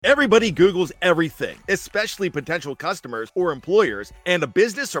Everybody Googles everything, especially potential customers or employers, and a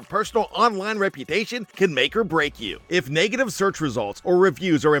business or personal online reputation can make or break you. If negative search results or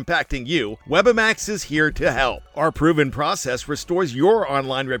reviews are impacting you, Webamax is here to help. Our proven process restores your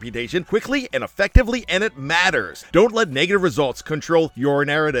online reputation quickly and effectively, and it matters. Don't let negative results control your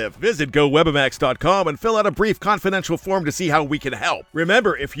narrative. Visit GoWebamax.com and fill out a brief confidential form to see how we can help.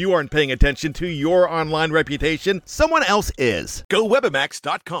 Remember, if you aren't paying attention to your online reputation, someone else is.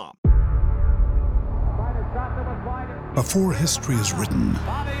 GoWebamax.com. Before history is written,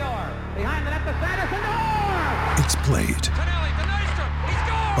 it's played.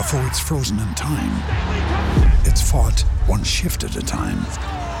 Before it's frozen in time, it's fought one shift at a time.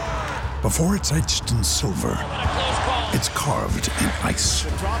 Before it's etched in silver, it's carved in ice.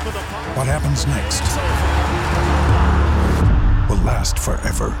 What happens next will last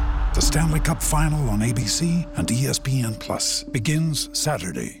forever. The Stanley Cup Final on ABC and ESPN Plus begins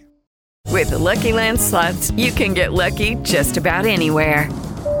Saturday. With the Lucky Land Slots, you can get lucky just about anywhere.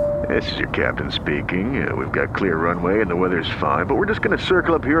 This is your captain speaking. We've got clear runway and the weather's fine, but we're just going to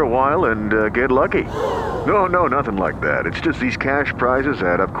circle up here a while and get lucky. No, nothing like that. It's just these cash prizes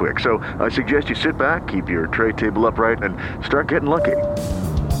add up quick. So I suggest you sit back, keep your tray table upright, and start getting lucky.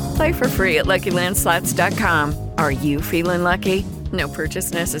 Play for free at LuckyLandSlots.com. Are you feeling lucky? No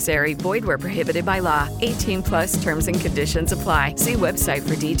purchase necessary. Void where prohibited by law. 18 plus terms and conditions apply. See website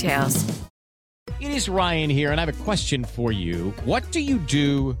for details. It is Ryan here, and I have a question for you. What do you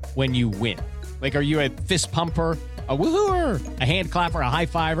do when you win? Like, are you a fist pumper, a woo-hooer, a hand clapper, a high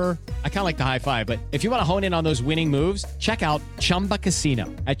fiver? I kind of like the high five, but if you want to hone in on those winning moves, check out Chumba Casino.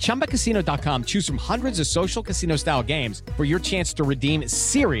 At ChumbaCasino.com, choose from hundreds of social casino-style games for your chance to redeem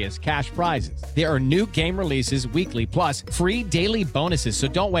serious cash prizes. There are new game releases weekly, plus free daily bonuses, so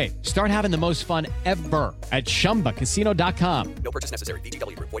don't wait. Start having the most fun ever at ChumbaCasino.com. No purchase necessary.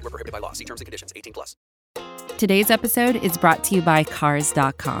 VGW. Void where prohibited by law. See terms and conditions. 18 plus. Today's episode is brought to you by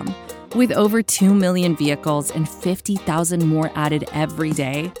Cars.com. With over 2 million vehicles and 50,000 more added every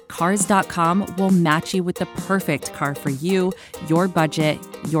day, Cars.com will match you with the perfect car for you, your budget,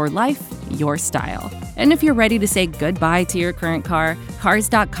 your life, your style. And if you're ready to say goodbye to your current car,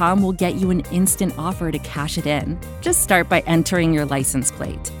 Cars.com will get you an instant offer to cash it in. Just start by entering your license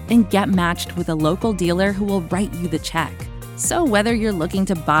plate and get matched with a local dealer who will write you the check. So whether you're looking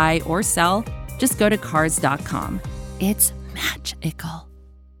to buy or sell, just go to Cars.com. It's magical.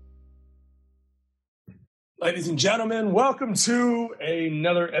 Ladies and gentlemen, welcome to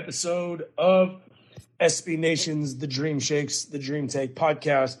another episode of SB Nation's The Dream Shakes, The Dream Take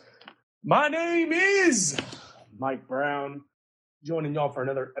podcast. My name is Mike Brown, joining y'all for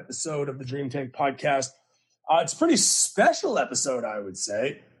another episode of The Dream Take podcast. It's a pretty special episode, I would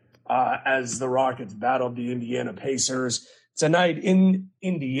say, as the Rockets battled the Indiana Pacers tonight in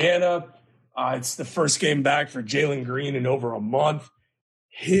Indiana. It's the first game back for Jalen Green in over a month.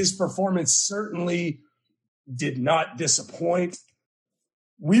 His performance certainly did not disappoint.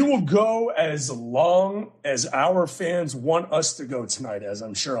 We will go as long as our fans want us to go tonight, as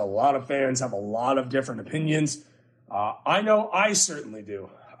I'm sure a lot of fans have a lot of different opinions. I know I certainly do,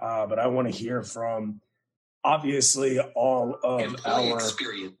 but I want to hear from, obviously, all of our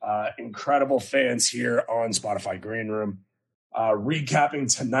incredible fans here on Spotify Green Room.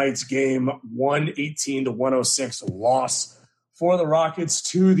 Recapping tonight's game, 118-106 loss for the Rockets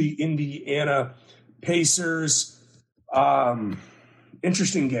to the Indiana Pacers.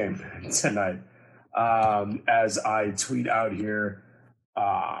 Interesting game tonight. As I tweet out here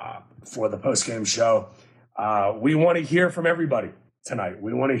for the postgame show, we want to hear from everybody tonight.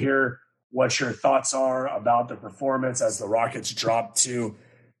 We want to hear what your thoughts are about the performance as the Rockets dropped to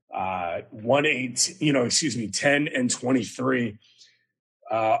 10-23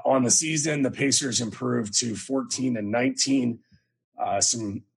 on the season. The Pacers improved to 14-19.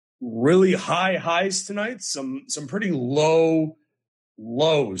 Some really high highs tonight, some pretty low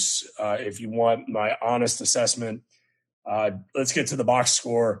lows, if you want my honest assessment. Let's get to the box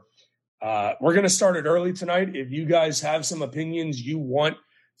score. We're going to start it early tonight. If you guys have some opinions you want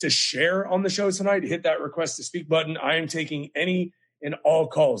to share on the show tonight, hit that request to speak button. I am taking any and all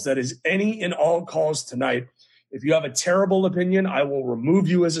calls. That is any and all calls tonight. If you have a terrible opinion, I will remove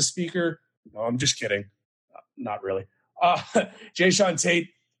you as a speaker. No, I'm just kidding. Not really. Jayshawn Tate,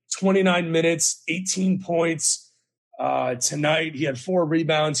 29 minutes, 18 points tonight. He had 4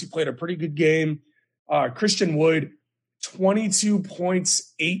 rebounds. He played a pretty good game. Christian Wood, 22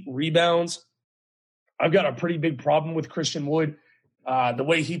 points, 8 rebounds. I've got a pretty big problem with Christian Wood. The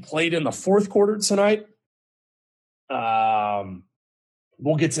way he played in the fourth quarter tonight.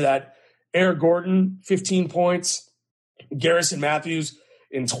 We'll get to that. Eric Gordon, 15 points. Garrison Matthews,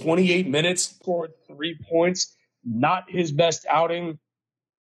 in 28 minutes, scored 3 points. Not his best outing.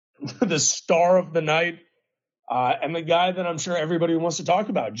 The star of the night, and the guy that I'm sure everybody wants to talk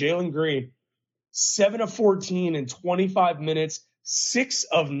about, Jalen Green, 7 of 14 in 25 minutes, 6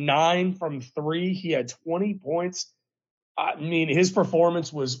 of 9 from 3. He had 20 points. I mean, his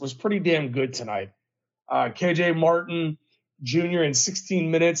performance was pretty damn good tonight. KJ Martin Jr. in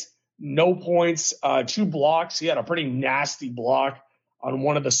 16 minutes, no points, 2 blocks. He had a pretty nasty block on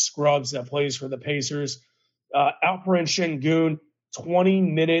one of the scrubs that plays for the Pacers. Alperen Şengün, 20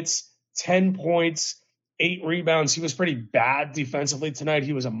 minutes, 10 points, 8 rebounds. He was pretty bad defensively tonight.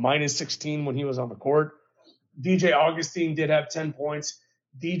 He was a -16 when he was on the court. DJ Augustin did have 10 points.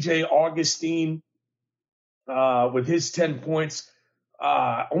 DJ Augustin, with his 10 points,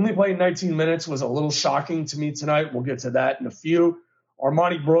 only playing 19 minutes was a little shocking to me tonight. We'll get to that in a few.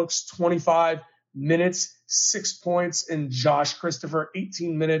 Armani Brooks, 25 minutes, 6 points. And Josh Christopher,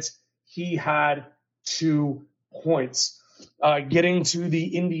 18 minutes. He had 2 points. Getting to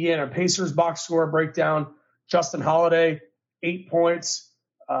the Indiana Pacers box score breakdown, Justin Holiday, 8 points.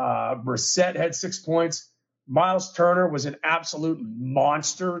 Brissett had 6 points. Miles Turner was an absolute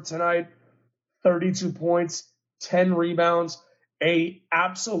monster tonight, 32 points, 10 rebounds, a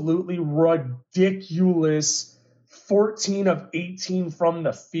absolutely ridiculous 14 of 18 from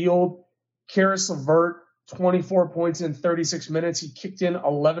the field. Karis LeVert, 24 points in 36 minutes. He kicked in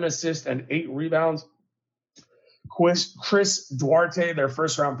 11 assists and 8 rebounds. Chris Duarte, their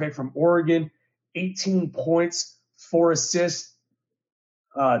first-round pick from Oregon, 18 points, 4 assists.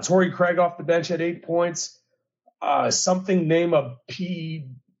 Torrey Craig off the bench at 8 points. Something named a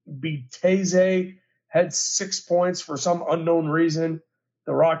Biteze had 6 points for some unknown reason.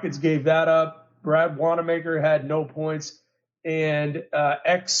 The Rockets gave that up. Brad Wanamaker had no points. And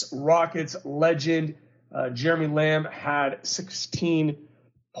ex-Rockets legend Jeremy Lamb had 16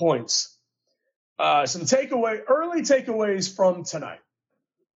 points. Some early takeaways from tonight.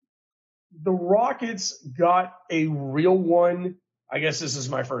 The Rockets got a real one. I guess this is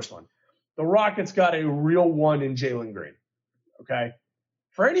my first one. The Rockets got a real one in Jalen Green. Okay?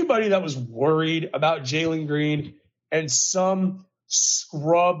 For anybody that was worried about Jalen Green and some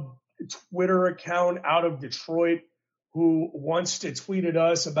scrub Twitter account out of Detroit who wants to tweet at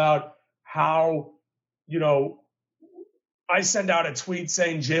us about how, I send out a tweet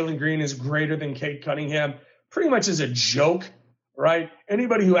saying Jalen Green is greater than Cade Cunningham, pretty much as a joke, right?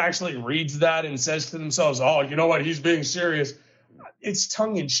 Anybody who actually reads that and says to themselves, oh, you know what, he's being serious, it's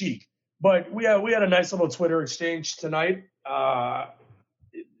tongue in cheek. But we had a nice little Twitter exchange tonight.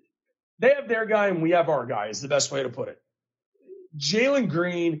 They have their guy and we have our guy is the best way to put it. Jalen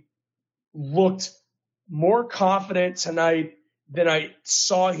Green looked more confident tonight than I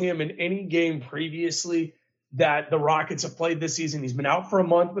saw him in any game previously that the Rockets have played this season. He's been out for a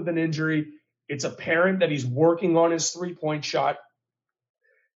month with an injury. It's apparent that he's working on his 3-point shot.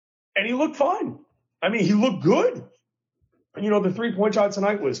 And he looked fine. I mean, he looked good. The 3-point shot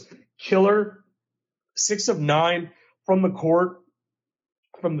tonight was killer. 6 of 9 from the court,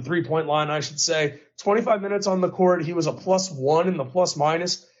 from the 3-point line, I should say. 25 minutes on the court. He was a +1 in the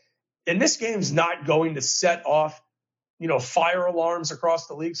plus-minus. And this game's not going to set off, fire alarms across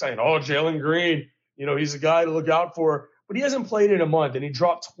the league saying, oh, Jalen Green, he's a guy to look out for. But he hasn't played in a month, and he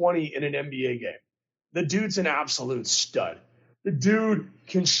dropped 20 in an NBA game. The dude's an absolute stud. The dude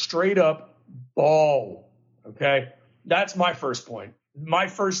can straight up ball, okay? That's my first point. My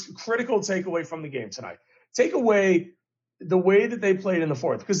first critical takeaway from the game tonight. Take away the way that they played in the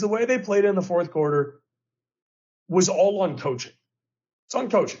fourth, because the way they played in the fourth quarter was all on coaching. It's on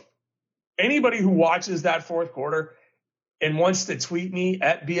coaching. Anybody who watches that fourth quarter and wants to tweet me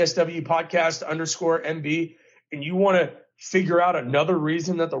at BSW podcast _MB, and you want to figure out another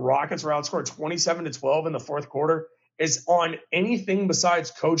reason that the Rockets were outscored 27-12 in the fourth quarter is on anything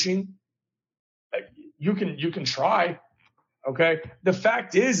besides coaching, you can try. Okay. The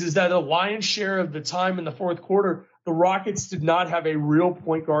fact is that the lion's share of the time in the fourth quarter, the Rockets did not have a real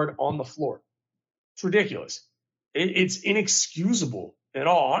point guard on the floor. It's ridiculous. It's inexcusable, in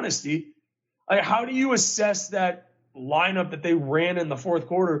all honesty. How do you assess that lineup that they ran in the fourth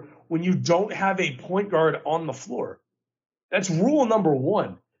quarter when you don't have a point guard on the floor? That's rule number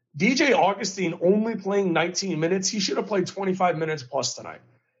 1. DJ Augustin only playing 19 minutes. He should have played 25 minutes plus tonight.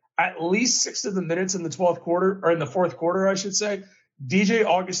 At least 6 of the minutes in the fourth quarter, I should say, DJ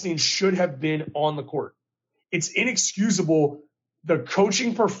Augustin should have been on the court. It's inexcusable, the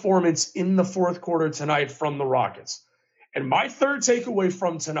coaching performance in the fourth quarter tonight from the Rockets. And my third takeaway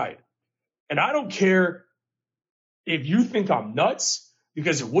from tonight, and I don't care if you think I'm nuts,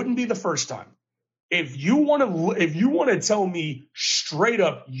 because it wouldn't be the first time. If you want to tell me straight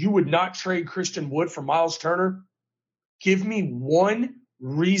up you would not trade Christian Wood for Miles Turner, give me one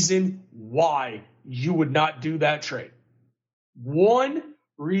reason why you would not do that trade. One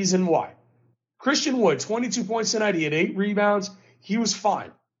reason why. Christian Wood, 22 points tonight. He had 8 rebounds. He was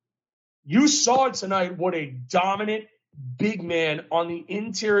fine. You saw tonight what a dominant big man on the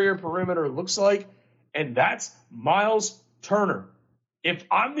interior perimeter looks like, and that's Miles Turner. If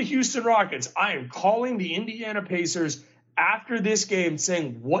I'm the Houston Rockets, I am calling the Indiana Pacers after this game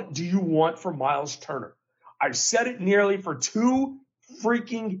saying, what do you want from Miles Turner? I've said it nearly for 2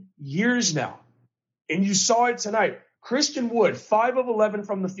 freaking years now, and you saw it tonight. Christian Wood, 5 of 11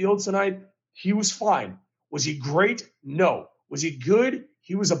 from the field tonight. He was fine. Was he great? No. Was he good?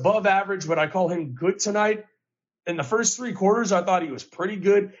 He was above average, but I call him good tonight. In the first 3 quarters, I thought he was pretty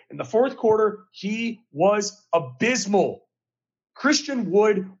good. In the fourth quarter, he was abysmal. Christian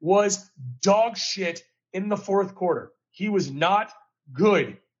Wood was dog shit in the fourth quarter. He was not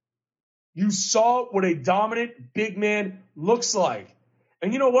good. You saw what a dominant big man looks like.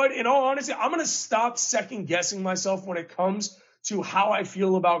 And you know what? In all honesty, I'm going to stop second guessing myself when it comes to how I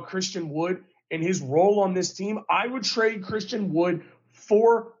feel about Christian Wood and his role on this team. I would trade Christian Wood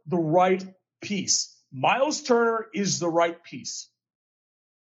for the right piece. Miles Turner is the right piece.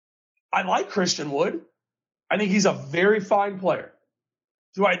 I like Christian Wood. I think he's a very fine player.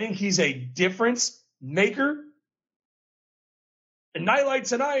 Do I think he's a difference maker? A night like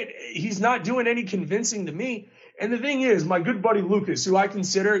tonight, he's not doing any convincing to me. And the thing is, my good buddy Lucas, who I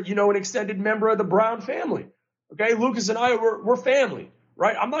consider, an extended member of the Brown family. Okay, Lucas and I, we're family,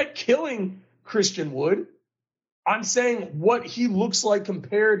 right? I'm not killing Christian Wood. I'm saying what he looks like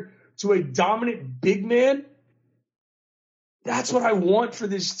compared to a dominant big man. That's what I want for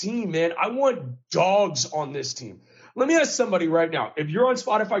this team, man. I want dogs on this team. Let me ask somebody right now. If you're on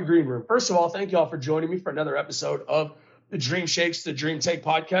Spotify Green Room, first of all, thank you all for joining me for another episode of the Dream Shakes, the Dream Take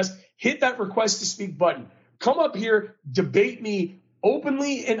podcast. Hit that request to speak button. Come up here, debate me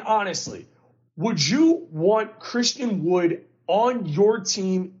openly and honestly. Would you want Christian Wood on your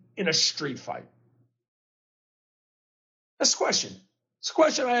team in a street fight? That's a question. It's a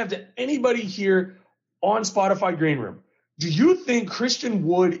question I have to anybody here on Spotify Green Room. Do you think Christian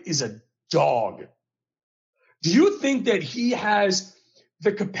Wood is a dog? Do you think that he has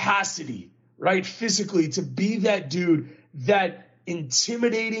the capacity, right, physically to be that dude, that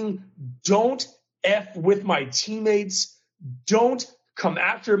intimidating, don't F with my teammates, don't come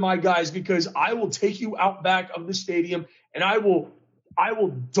after my guys because I will take you out back of the stadium and I will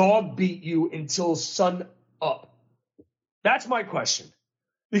dog beat you until sun up? That's my question.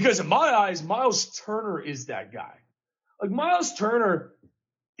 Because in my eyes, Miles Turner is that guy. Like, Miles Turner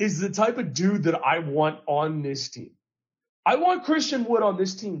is the type of dude that I want on this team. I want Christian Wood on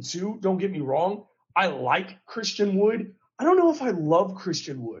this team too. Don't get me wrong. I like Christian Wood. I don't know if I love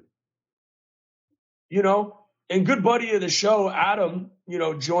Christian Wood. And good buddy of the show, Adam,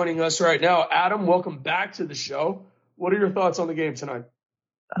 joining us right now. Adam, welcome back to the show. What are your thoughts on the game tonight?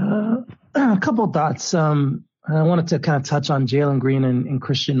 A couple of thoughts. I wanted to kind of touch on Jalen Green and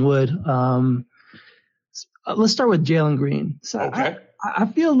Christian Wood. Let's start with Jalen Green. So okay. I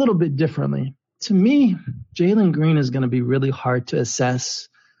feel a little bit differently. To me, Jalen Green is going to be really hard to assess,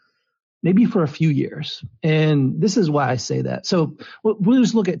 maybe for a few years. And this is why I say that. So we'll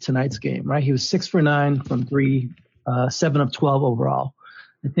just look at tonight's game, right? He was 6 for 9 from 3, 7 of 12 overall.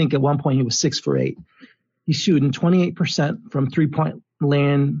 I think at one point he was 6 for 8. He's shooting 28% from 3-point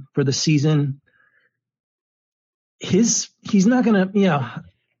land for the season. He's not going to,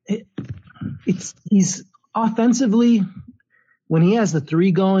 he's offensively, when he has the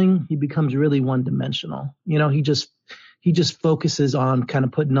 3 going, he becomes really one-dimensional. He just focuses on kind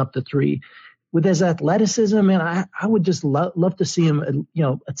of putting up the 3. With his athleticism, man, I would just love to see him,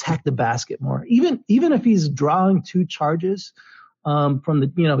 attack the basket more. Even if he's drawing 2 charges from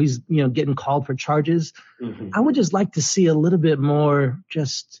the, he's getting called for charges. Mm-hmm. I would just like to see a little bit more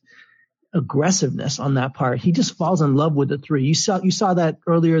just aggressiveness on that part. He just falls in love with the 3. You saw that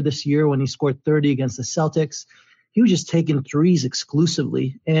earlier this year when he scored 30 against the Celtics. He was just taking 3s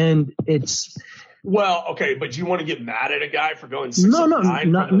exclusively, and it's. Well, okay, but do you want to get mad at a guy for going 6 of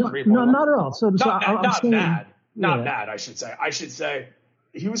 9 not at all. Not bad. I should say. I should say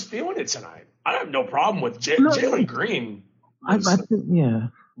he was feeling it tonight. I have no problem with Jalen Green. I think, yeah,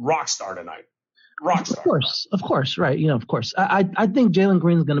 rock star tonight. Rock star. Of course, right? Of course. I think Jalen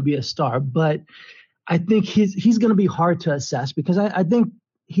Green is going to be a star, but I think he's going to be hard to assess because I think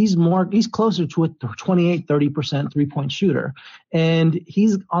he's closer to a 28, 30% 3-point shooter. And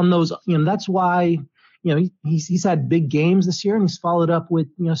he's on those, that's why, he's had big games this year, and he's followed up with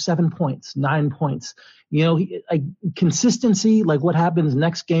 7 points, 9 points. Consistency, like what happens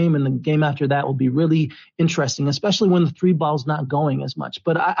next game and the game after that, will be really interesting, especially when the three ball's not going as much.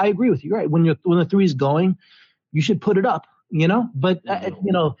 But I agree with you, right? When the three is going, you should put it up, But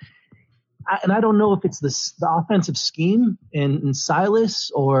and I don't know if it's the offensive scheme in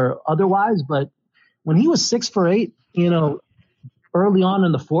Silas or otherwise, but when he was 6 for 8, early on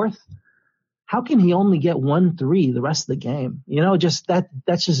in the fourth, how can he only get 1-3 the rest of the game?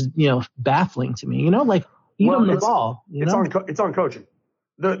 That's just baffling to me. Like eat him the ball. It's on coaching.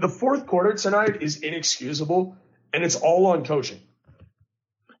 The fourth quarter tonight is inexcusable, and it's all on coaching.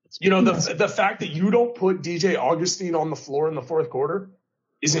 The fact that you don't put DJ Augustine on the floor in the fourth quarter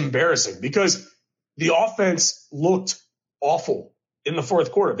is embarrassing because the offense looked awful in the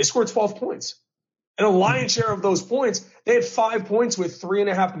fourth quarter. They scored 12 points. And a lion's share of those points, they had 5 points with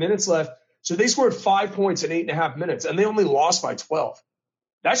 3.5 minutes left. So they scored 5 points in 8.5 minutes, and they only lost by 12.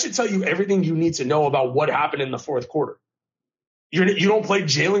 That should tell you everything you need to know about what happened in the fourth quarter. You don't play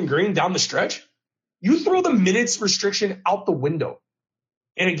Jalen Green down the stretch? You throw the minutes restriction out the window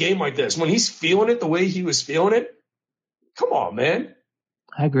in a game like this. When he's feeling it the way he was feeling it, come on, man.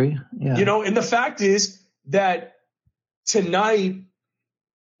 I agree. Yeah. And the fact is that tonight,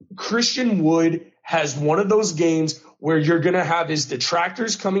 Christian Wood has one of those games where you're going to have his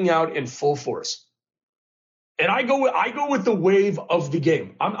detractors coming out in full force. And I go with the wave of the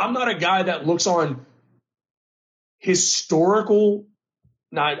game. I'm not a guy that looks on historical.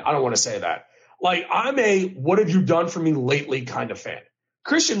 No, I don't want to say that. Like, I'm a what have you done for me lately kind of fan.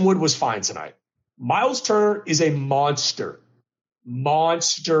 Christian Wood was fine tonight. Miles Turner is a monster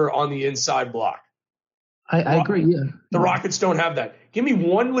on the inside block. I agree, yeah. The Rockets don't have that. Give me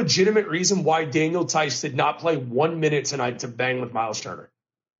one legitimate reason why Daniel Tice did not play 1 minute tonight to bang with Miles Turner.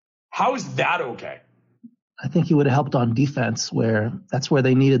 How is that okay? I think he would have helped on defense, where that's where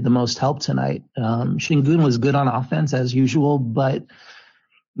they needed the most help tonight. Şengün was good on offense as usual, but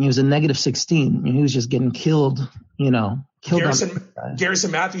he was a -16. He was just getting killed,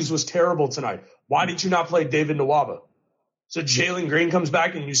 Garrison Matthews was terrible tonight. Why did you not play David Nwaba? So Jalen Green comes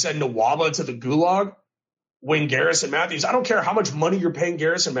back and you said Nwaba to the gulag when Garrison Matthews, I don't care how much money you're paying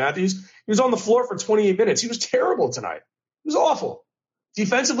Garrison Matthews, he was on the floor for 28 minutes. He was terrible tonight. He was awful.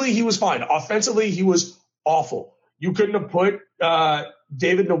 Defensively, he was fine. Offensively, he was awful. You couldn't have put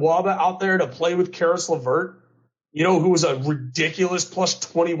David Nwaba out there to play with Karis LeVert, who was a ridiculous plus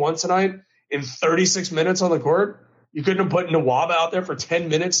 21 tonight in 36 minutes on the court. You couldn't have put Nwaba out there for 10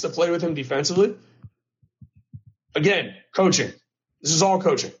 minutes to play with him defensively. Again, coaching. This is all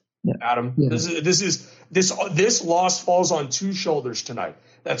coaching, Adam. Yeah. This loss falls on two shoulders tonight.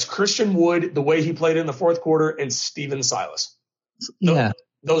 That's Christian Wood, the way he played in the fourth quarter, and Steven Silas. Yeah.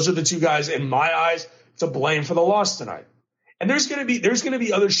 Those are the two guys, in my eyes, to blame for the loss tonight. And there's going to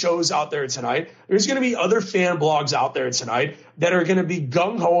be other shows out there tonight. There's going to be other fan blogs out there tonight that are going to be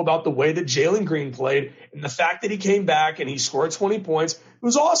gung-ho about the way that Jalen Green played and the fact that he came back and he scored 20 points. It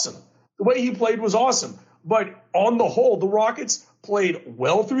was awesome. The way he played was awesome. But on the whole, the Rockets played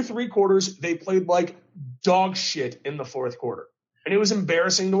well through three quarters. They played like dog shit in the fourth quarter. And it was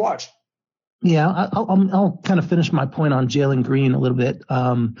embarrassing to watch. Yeah, I'll kind of finish my point on Jalen Green a little bit.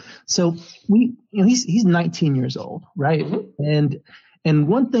 So he's 19 years old, right? Mm-hmm. And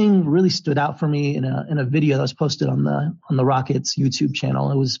one thing really stood out for me in a video that was posted on the Rockets YouTube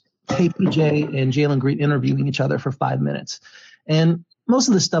channel. It was KPJ and Jalen Green interviewing each other for 5 minutes. And most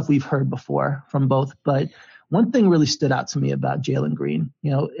of the stuff we've heard before from both, but one thing really stood out to me about Jalen Green.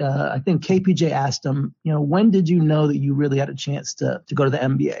 I think KPJ asked him, when did you know that you really had a chance to go to the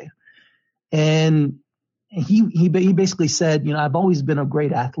NBA? And he basically said, I've always been a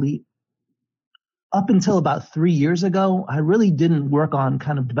great athlete. Up until about 3 years ago, I really didn't work on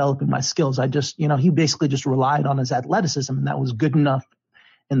kind of developing my skills. I just, he basically just relied on his athleticism, and that was good enough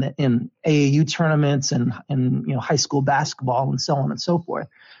in AAU tournaments and high school basketball and so on and so forth.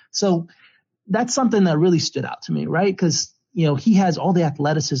 So that's something that really stood out to me, right? Because, he has all the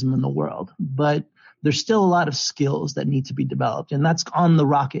athleticism in the world, but there's still a lot of skills that need to be developed, and that's on the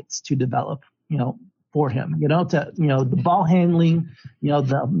Rockets to develop, for him, the ball handling,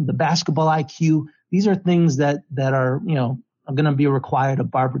 the basketball IQ. These are things that are, are going to be required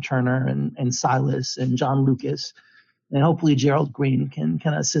of Barbara Turner and Silas and John Lucas, and hopefully Gerald Green can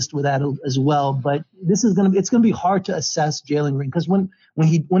assist with that as well. But it's going to be hard to assess Jalen Green, because when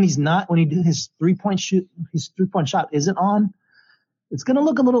his 3-point shot isn't on, it's going to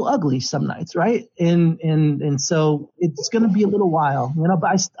look a little ugly some nights, right? And so it's going to be a little while,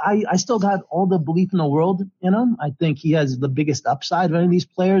 but I still got all the belief in the world in him. I think he has the biggest upside of any of these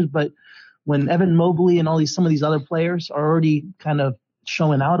players, but when Evan Mobley and some of these other players are already kind of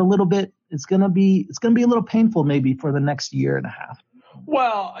showing out a little bit, it's gonna be a little painful maybe for the next year and a half.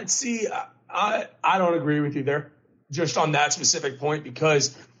 Well, see, I don't agree with you there, just on that specific point,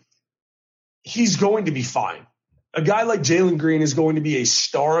 because he's going to be fine. A guy like Jalen Green is going to be a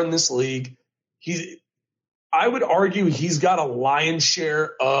star in this league. I would argue he's got a lion's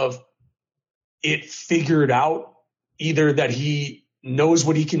share of it figured out, either that he knows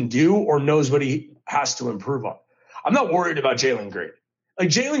what he can do or knows what he has to improve on. I'm not worried about Jalen Green. Like,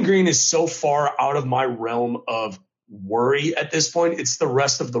 Jalen Green is so far out of my realm of worry at this point. It's the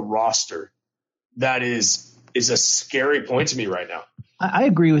rest of the roster that is a scary point to me right now. I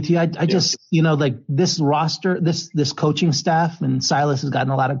agree with you. I just, like this roster, this coaching staff, and Silas has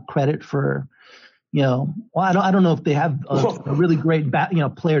gotten a lot of credit for, I don't know if they have a really great,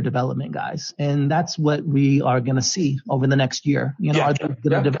 player development guys. And that's what we are going to see over the next year. Are they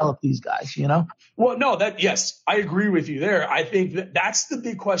going to develop these guys, Well, no, yes, I agree with you there. I think that's the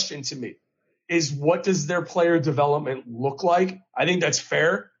big question to me, is what does their player development look like? I think that's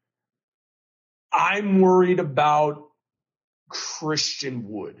fair. I'm worried about Christian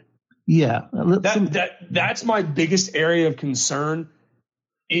Wood. Yeah. That's my biggest area of concern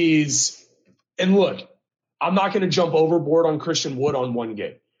is, and look, I'm not going to jump overboard on Christian Wood on one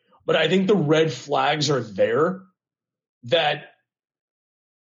game, but I think the red flags are there that,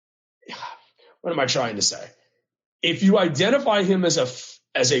 what am I trying to say? If you identify him as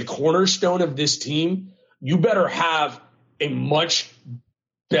a cornerstone of this team, you better have a much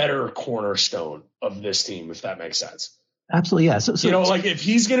better cornerstone of this team, if that makes sense. Absolutely, yeah. So like, if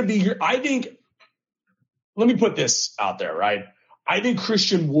he's going to be here, I think, let me put this out there, right? I think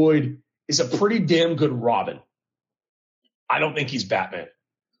Christian Wood is a pretty damn good Robin. I don't think he's Batman.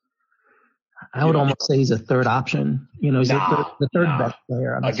 I would almost say he's a third option. He's the third best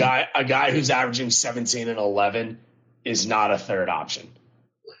player. A guy who's averaging 17 and 11 is not a third option.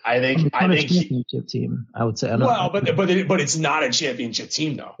 I think championship team, I would say. But it's not a championship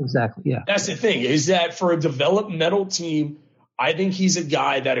team, though. Exactly. Yeah. That's the thing, is that for a developmental team, I think he's a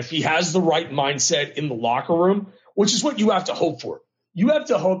guy that if he has the right mindset in the locker room, which is what you have to hope for. You have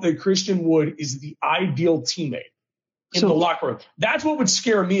to hope that Christian Wood is the ideal teammate in the locker room. That's what would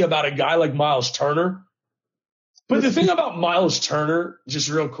scare me about a guy like Miles Turner. But the thing about Miles Turner, just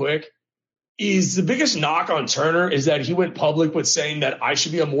real quick, is the biggest knock on Turner is that he went public with saying that I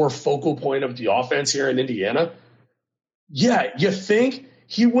should be a more focal point of the offense here in Indiana. Yeah, you think?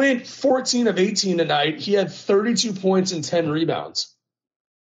 He went 14 of 18 tonight. He had 32 points and 10 rebounds.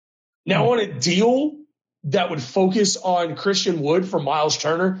 Now, on a deal that would focus on Christian Wood for Miles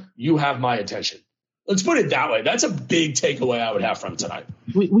Turner, you have my attention. Let's put it that way. That's a big takeaway I would have from tonight.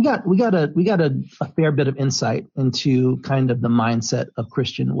 We got a fair bit of insight into kind of the mindset of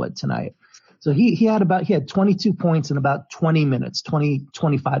Christian Wood tonight. So he had 22 points in about 25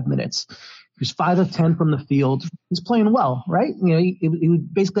 minutes. He was 5 of 10 from the field. He's playing well, right? He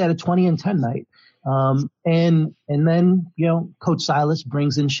basically had a 20 and 10 night. And then, Coach Silas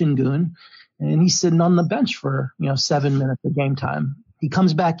brings in Şengün, and he's sitting on the bench for, 7 minutes of game time. He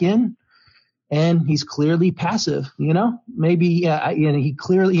comes back in, and he's clearly passive, maybe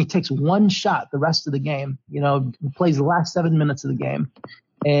he takes one shot the rest of the game, plays the last 7 minutes of the game.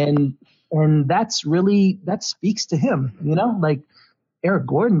 And that speaks to him, like Eric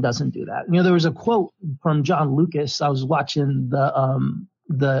Gordon doesn't do that. There was a quote from John Lucas. I was watching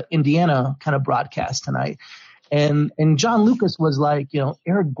the Indiana kind of broadcast tonight, and John Lucas was like,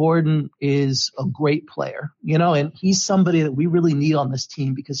 Eric Gordon is a great player, and he's somebody that we really need on this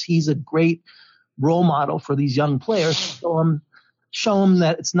team because he's a great role model for these young players. Show him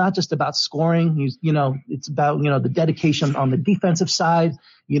that it's not just about scoring. It's about, the dedication on the defensive side.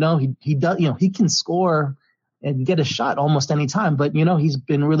 He does, he can score and get a shot almost any time, but, he's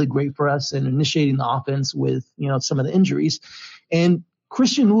been really great for us in initiating the offense with, some of the injuries. And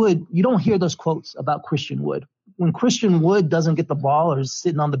Christian Wood, you don't hear those quotes about Christian Wood. When Christian Wood doesn't get the ball or is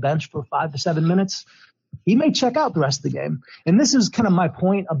sitting on the bench for 5 to 7 minutes, he may check out the rest of the game. And this is kind of my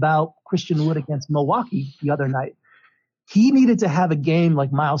point about Christian Wood against Milwaukee the other night. He needed to have a game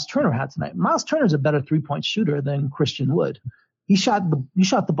like Miles Turner had tonight. Miles Turner is a better 3-point shooter than Christian Wood. He shot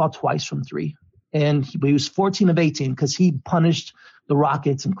the ball twice from 3, and he was 14 of 18 because he punished the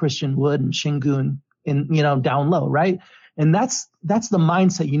Rockets and Christian Wood and Şengün down low, right? And that's the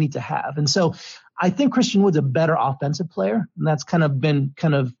mindset you need to have. And so I think Christian Wood's a better offensive player, and that's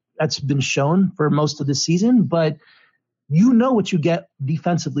that's been shown for most of the season. But what you get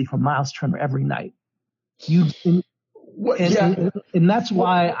defensively from Miles Turner every night. And that's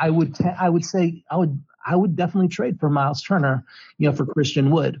why I would I would definitely trade for Miles Turner, for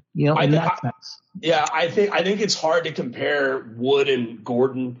Christian Wood, in that sense. Yeah, I think it's hard to compare Wood and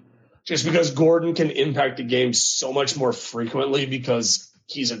Gordon just because Gordon can impact the game so much more frequently because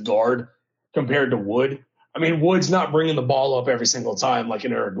he's a guard compared to Wood. I mean, Wood's not bringing the ball up every single time like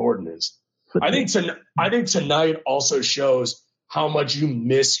an Eric Gordon is. I think tonight also shows how much you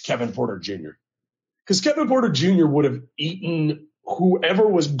miss Kevin Porter Jr. Because Kevin Porter Jr. would have eaten whoever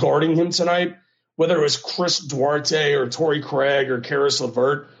was guarding him tonight, whether it was Chris Duarte or Torrey Craig or Karis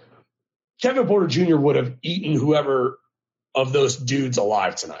LeVert. Kevin Porter Jr. would have eaten whoever of those dudes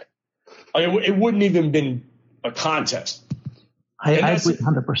alive tonight. It wouldn't even been a contest. I agree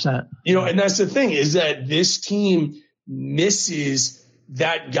 100%. And that's the thing is that this team misses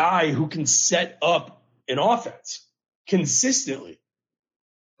that guy who can set up an offense consistently.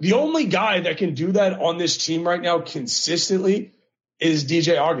 The only guy that can do that on this team right now consistently is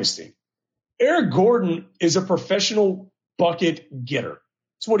DJ Augustine. Eric Gordon is a professional bucket getter.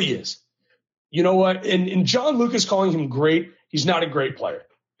 That's what he is. You know what? And John Lucas calling him great, he's not a great player.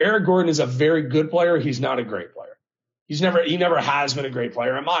 Eric Gordon is a very good player. He's not a great player. He never has been a great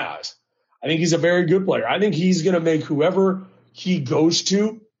player in my eyes. I think he's a very good player. I think he's going to make whoever he goes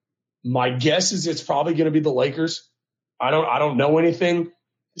to, my guess is it's probably going to be the Lakers. I don't know anything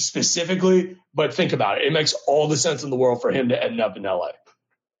specifically, but think about it. It makes all the sense in the world for him to end up in LA.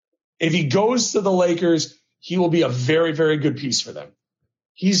 If he goes to the Lakers, he will be a very, very good piece for them.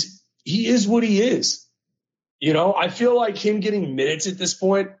 He is what he is. I feel like him getting minutes at this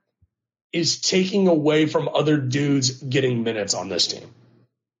point is taking away from other dudes getting minutes on this team.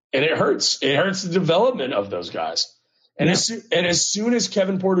 And it hurts. It hurts the development of those guys. And as soon as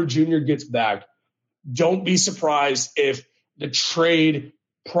Kevin Porter Jr. gets back, don't be surprised if the trade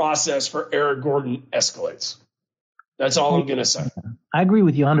process for Eric Gordon escalates. That's all I'm going to say. I agree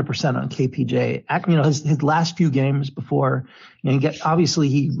with you 100% on KPJ. His last few games before, obviously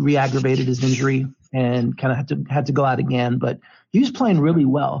he re-aggravated his injury and kind of had to go out again, but he was playing really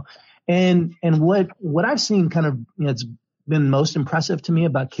well. And what I've seen kind of, it's been most impressive to me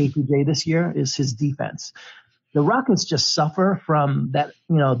about KPJ this year is his defense. The Rockets just suffer from that,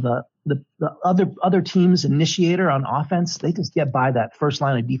 the other team's initiator on offense. They just get by that first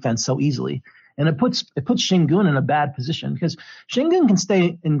line of defense so easily. And it puts Şengün in a bad position because Şengün can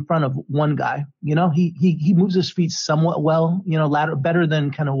stay in front of one guy. He moves his feet somewhat well, better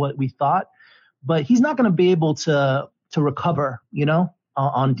than kind of what we thought. But he's not going to be able to recover,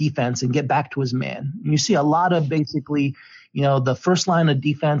 on defense and get back to his man. You see a lot of basically, the first line of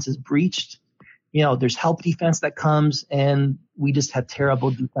defense is breached. There's help defense that comes, and we just had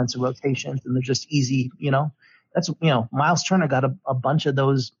terrible defensive rotations, and they're just easy, That's, Miles Turner got a bunch of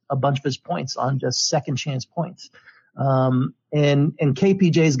his points on just second chance points. And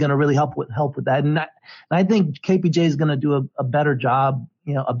KPJ is going to really help with that. And I think KPJ is going to do a better job,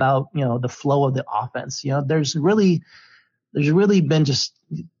 about, the flow of the offense. There's really been just,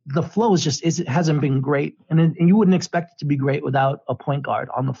 the flow it hasn't been great. And you wouldn't expect it to be great without a point guard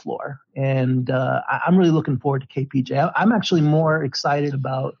on the floor. And I'm really looking forward to KPJ. I'm actually more excited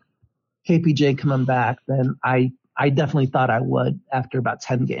about KPJ coming back than I definitely thought I would after about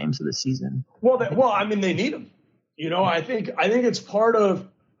 10 games of the season. Well, they need him. I think it's part of.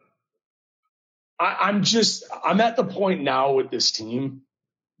 I'm at the point now with this team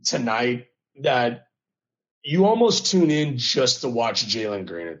tonight that you almost tune in just to watch Jalen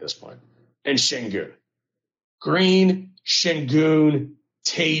Green at this point and Şengün. Green, Şengün,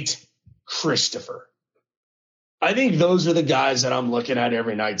 Tate, Christopher. I think those are the guys that I'm looking at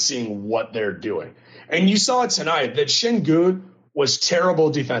every night, seeing what they're doing. And you saw it tonight that Şengün was terrible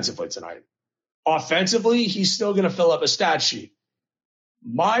defensively tonight. Offensively, he's still going to fill up a stat sheet.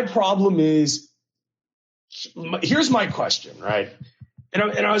 My problem is, here's my question, right?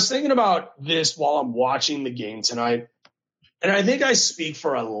 And I was thinking about this while I'm watching the game tonight. And I think I speak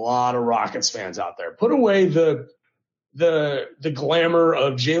for a lot of Rockets fans out there. Put away the glamour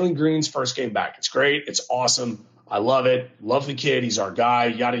of Jalen Green's first game back. It's great. It's awesome. I love it. Love the kid. He's our guy,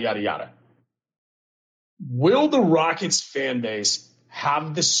 yada, yada, yada. Will the Rockets fan base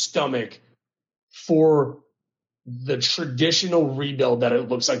have the stomach for the traditional rebuild that it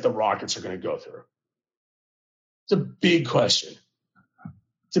looks like the Rockets are going to go through? It's a big question.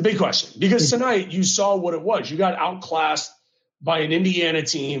 It's a big question because tonight you saw what it was. You got outclassed by an Indiana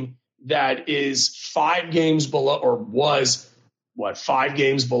team that is 5 games below, or was 5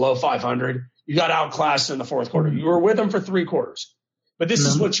 games below 500. You got outclassed in the fourth quarter. You were with them for 3 quarters. But this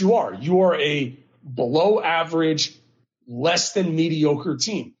is what you are. You are a below average, less than mediocre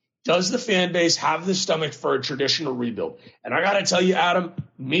team. Does the fan base have the stomach for a traditional rebuild? And I got to tell you, Adam,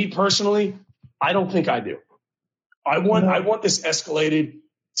 me personally, I don't think I do. I want this escalated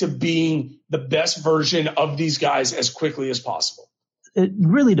to being the best version of these guys as quickly as possible. It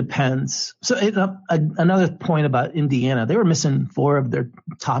really depends. So another point about Indiana, they were missing 4 of their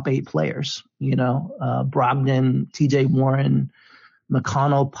top 8 players, Brogdon, TJ Warren,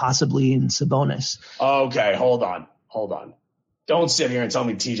 McConnell, possibly, and Sabonis. Okay, hold on. Don't sit here and tell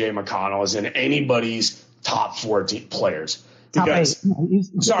me TJ McConnell is in anybody's top 4 players. Because,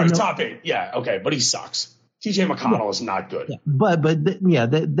 top 8. Yeah, okay, but he sucks. TJ McConnell is not good. Yeah, but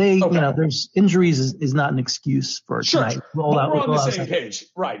they okay. There's injuries is not an excuse for tonight. We're on the same page.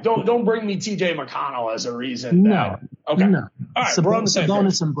 Right. Don't bring me TJ McConnell as a reason. No. Okay. No. All right, we're on the same page.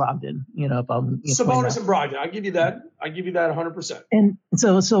 Sabonis and Brogdon, Sabonis and Brogdon. I give you that 100%. And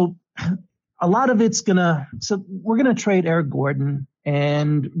so a lot of it's we're gonna trade Eric Gordon,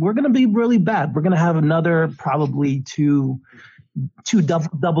 and we're gonna be really bad. We're gonna have another probably two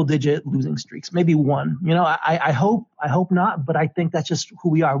double-digit losing streaks, maybe 1. I hope not, but I think that's just who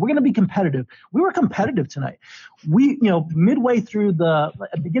we are. We're going to be competitive. We were competitive tonight. We, midway through the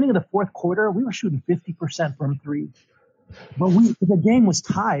beginning of the fourth quarter, we were shooting 50% from 3, but the game was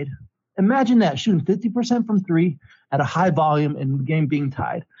tied. Imagine that, shooting 50% from 3 at a high volume and the game being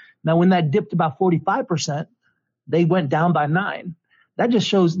tied. Now, when that dipped about 45%, they went down by 9. That just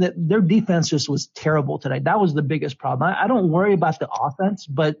shows that their defense just was terrible tonight. That was the biggest problem. I don't worry about the offense,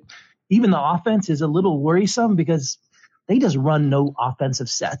 but even the offense is a little worrisome because they just run no offensive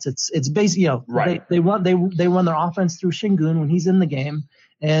sets. It's basically, right. They run their offense through Şengün when he's in the game,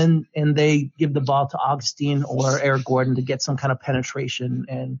 and they give the ball to Augustine or Eric Gordon to get some kind of penetration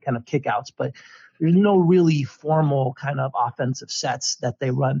and kind of kickouts. But there's no really formal kind of offensive sets that they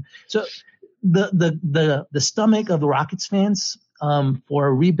run. So the stomach of the Rockets fans for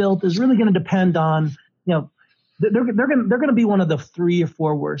a rebuild is really going to depend on, they're going to be one of the 3 or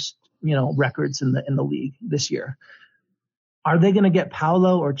 4 worst, records in the league this year. Are they going to get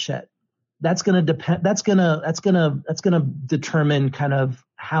Paolo or Chet? That's going to depend. That's going to determine kind of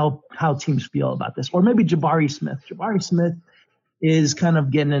how teams feel about this. Or maybe Jabari Smith. Jabari Smith is kind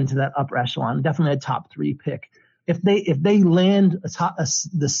of getting into that upper echelon, definitely a top 3 pick. If they land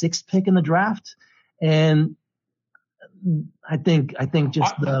the 6th pick in the draft, and I think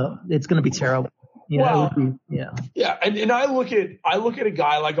just it's going to be terrible. Yeah, and I look at a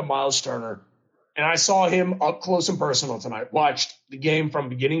guy like a Miles Turner, and I saw him up close and personal tonight. Watched the game from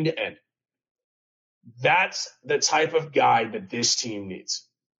beginning to end. That's the type of guy that this team needs.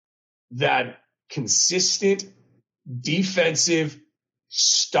 That consistent defensive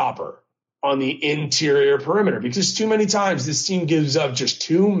stopper on the interior perimeter, because too many times this team gives up just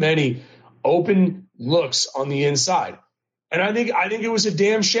too many open looks on the inside. And I think it was a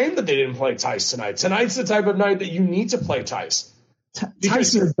damn shame that they didn't play Tice tonight. Tonight's the type of night that you need to play Tice.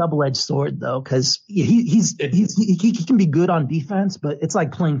 Tice is a double-edged sword, though, because he can be good on defense, but it's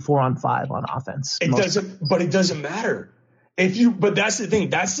like playing 4-on-5 on offense. It doesn't matter. But that's the thing.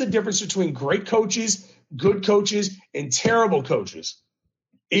 That's the difference between great coaches, good coaches, and terrible coaches.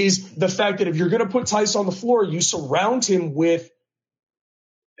 Is the fact that if you're going to put Tice on the floor, you surround him with,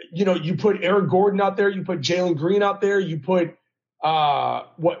 you put Eric Gordon out there, you put Jalen Green out there, you put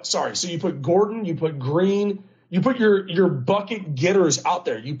So you put Gordon, you put Green, you put your bucket getters out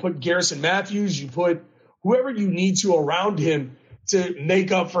there. You put Garrison Matthews, you put whoever you need to around him to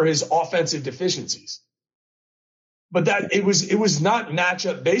make up for his offensive deficiencies. But that it was not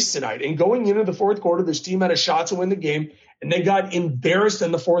matchup based tonight. And going into the fourth quarter, this team had a shot to win the game, and they got embarrassed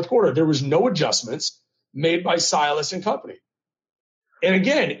in the fourth quarter. There was no adjustments made by Silas and company. And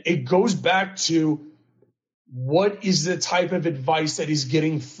again, it goes back to what is the type of advice that he's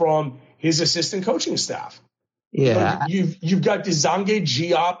getting from his assistant coaching staff. Yeah, you've got Dezange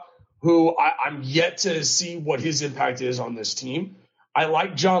Diop, who I'm yet to see what his impact is on this team. I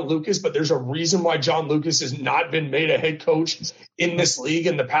like John Lucas, but there's a reason why John Lucas has not been made a head coach in this league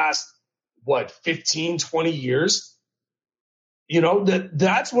in the past, 15, 20 years.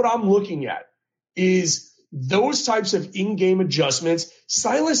 That's what I'm looking at is those types of in-game adjustments.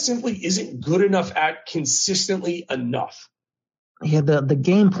 Silas simply isn't good enough at consistently enough. Yeah, the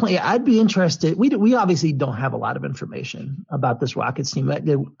game plan. I'd be interested. We obviously don't have a lot of information about this Rockets team.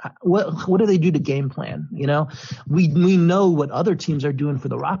 What do they do to game plan? We know what other teams are doing for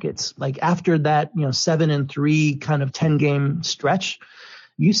the Rockets. Like after that, 7-3 kind of 10-game stretch,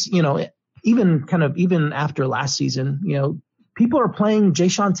 even after last season, people are playing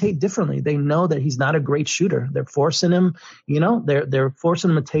Jayshawn Tate differently. They know that he's not a great shooter. They're forcing him. They're forcing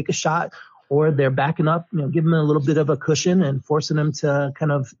him to take a shot. Or they're backing up, give him a little bit of a cushion and forcing him to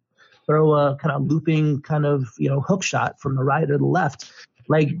kind of throw a kind of looping kind of, hook shot from the right or the left.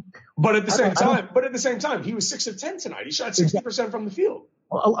 Like But at the same time, he was 6 of 10 tonight. He shot 60% from the field.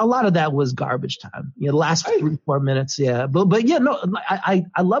 A lot of that was garbage time. The last 3-4 minutes, yeah. But yeah, no, I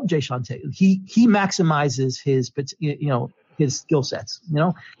love Jayshawn Tate. He maximizes his his skill sets.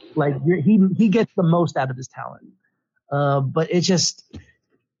 Like he gets the most out of his talent. But it's just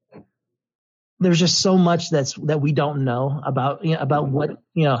there's just so much that we don't know about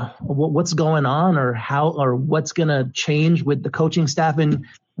what's going on or how or what's going to change with the coaching staff and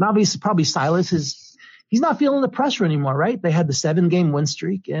obviously probably Silas he's not feeling the pressure anymore, right? They had the 7-game win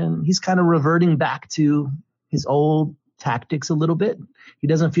streak and he's kind of reverting back to his old tactics a little bit. He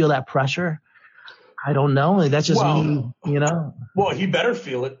doesn't feel that pressure. I don't know. That's just me, Well, he better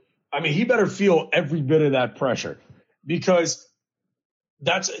feel it. I mean, he better feel every bit of that pressure because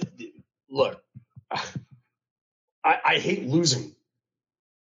look, I hate losing.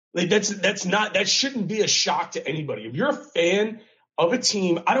 Like that shouldn't be a shock to anybody. If you're a fan of a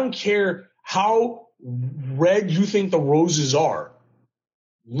team, I don't care how red you think the roses are.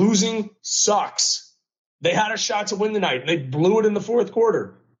 Losing sucks. They had a shot to win the night. They blew it in the fourth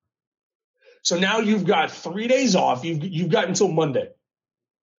quarter. So now you've got 3 days off. You've got until Monday.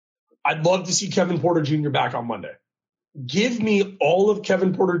 I'd love to see Kevin Porter Jr. back on Monday. Give me all of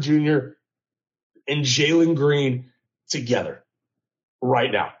Kevin Porter Jr. and Jalen Green together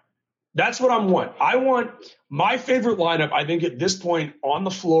right now. That's what I want. I want my favorite lineup, I think at this point on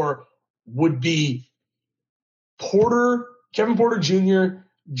the floor, would be Kevin Porter Jr.,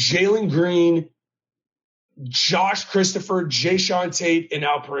 Jalen Green, Josh Christopher, Jayshawn Tate, and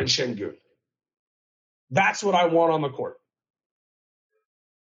Alperen Şengün. That's what I want on the court.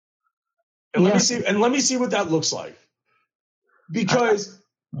 And let me see what that looks like. Because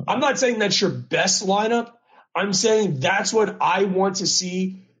I'm not saying that's your best lineup. I'm saying that's what I want to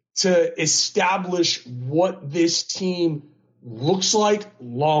see to establish what this team looks like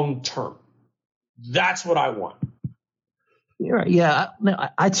long term. That's what I want. You're right. Yeah,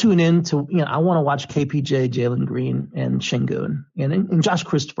 I tune in to I want to watch KPJ, Jalen Green, and Şengün, and Josh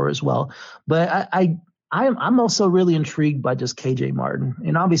Christopher as well. But I'm also really intrigued by just KJ Martin,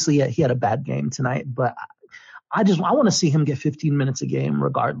 and obviously he had a bad game tonight, but I want to see him get 15 minutes a game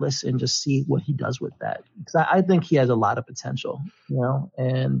regardless, and just see what he does with that because I think he has a lot of potential,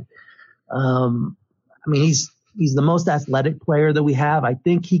 and I mean he's the most athletic player that we have. I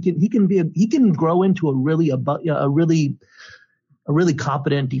think he can grow into a really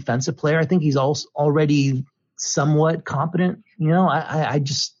competent defensive player. I think he's also already somewhat competent. I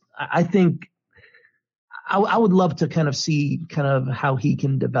think I would love to kind of see kind of how he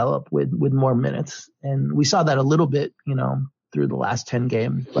can develop with more minutes. And we saw that a little bit, through the last 10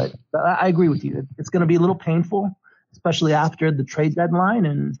 games. But I agree with you. It's going to be a little painful, especially after the trade deadline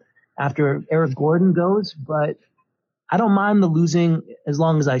and after Eric Gordon goes. But I don't mind the losing as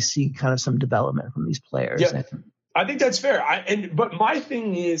long as I see kind of some development from these players. Yeah, I think that's fair. But my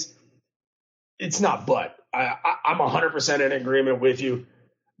thing is, it's not but. I'm 100% in agreement with you.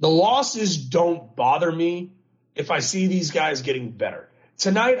 The losses don't bother me if I see these guys getting better.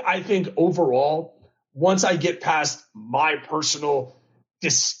 Tonight, I think overall, once I get past my personal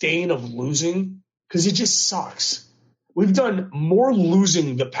disdain of losing, because it just sucks. We've done more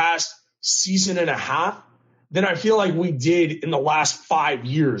losing the past season and a half than I feel like we did in the last 5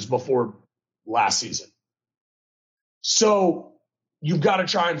 years before last season. So you've got to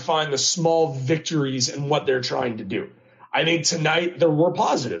try and find the small victories in what they're trying to do. I think tonight there were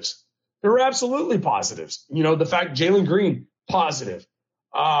positives. There were absolutely positives. The fact Jalen Green, positive.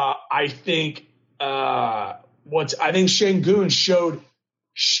 I think Şengün showed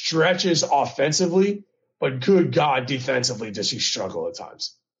stretches offensively, but good God, defensively does he struggle at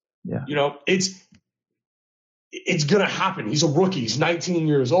times. Yeah. It's gonna happen. He's a rookie. He's 19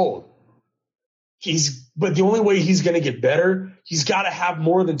 years old. But the only way he's gonna get better, he's got to have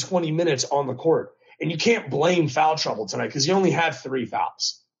more than 20 minutes on the court. And you can't blame foul trouble tonight because he only had 3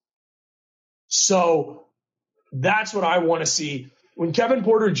 fouls. So that's what I want to see. When Kevin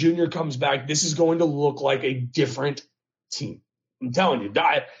Porter Jr. comes back, this is going to look like a different team. I'm telling you,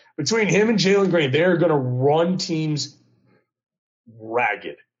 between him and Jalen Green, they're going to run teams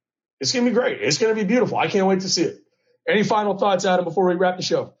ragged. It's going to be great. It's going to be beautiful. I can't wait to see it. Any final thoughts, Adam, before we wrap the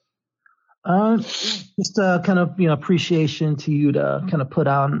show? Just kind of appreciation to you to kind of put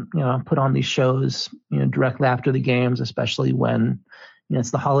on these shows directly after the games, especially when it's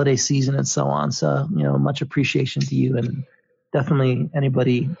the holiday season and so on. So much appreciation to you, and definitely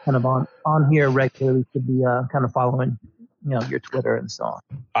anybody kind of on here regularly should be kind of following your Twitter and so on.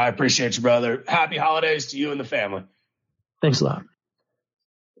 I appreciate you, brother. Happy holidays to you and the family. Thanks a lot.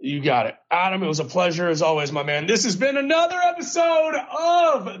 You got it. Adam, it was a pleasure as always, my man. This has been another episode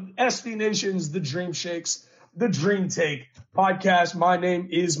of SB Nation's The Dream Shakes, The Dream Take podcast. My name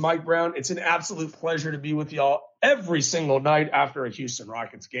is Mike Brown. It's an absolute pleasure to be with y'all every single night after a Houston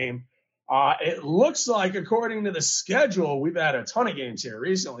Rockets game. It looks like, according to the schedule, we've had a ton of games here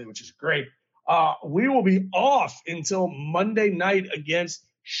recently, which is great. We will be off until Monday night against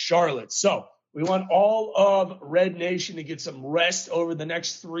Charlotte. So we want all of Red Nation to get some rest over the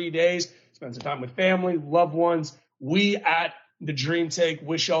next 3 days, spend some time with family, loved ones. We at The Dream Take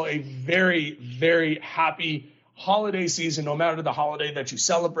wish y'all a very, very happy holiday season, no matter the holiday that you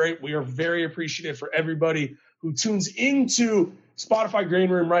celebrate. We are very appreciative for everybody who tunes into Spotify Green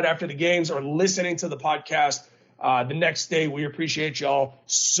Room right after the games or listening to the podcast the next day. We appreciate y'all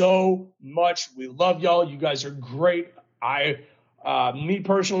so much. We love y'all. You guys are great. Me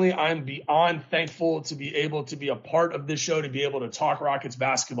personally, I'm beyond thankful to be able to be a part of this show, to be able to talk Rockets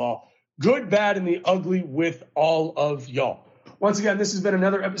basketball, good, bad, and the ugly with all of y'all. Once again, this has been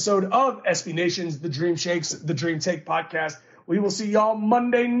another episode of SB Nation's The Dream Shakes, The Dream Take podcast. We will see y'all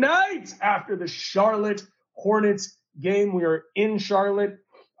Monday night after the Charlotte Hornets game. We are in Charlotte,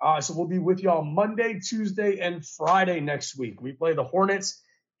 so we'll be with y'all Monday, Tuesday, and Friday next week. We play the Hornets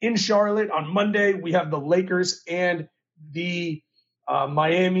in Charlotte. On Monday, we have the Lakers and the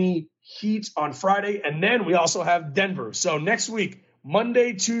Miami Heat on Friday, and then we also have Denver. So next week,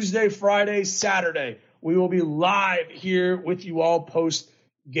 Monday, Tuesday, Friday, Saturday, we will be live here with you all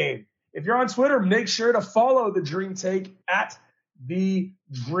post-game. If you're on Twitter, make sure to follow The Dream Take at The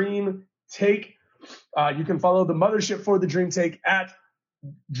Dream Take. You can follow the mothership for The Dream Take at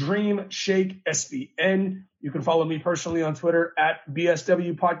Dream Shake SBN. You can follow me personally on Twitter at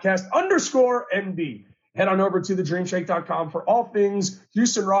BSW Podcast _NB. Head on over to thedreamshake.com for all things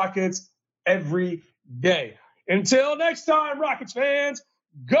Houston Rockets every day. Until next time, Rockets fans,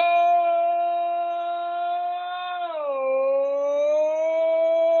 go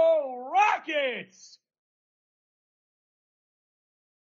Rockets!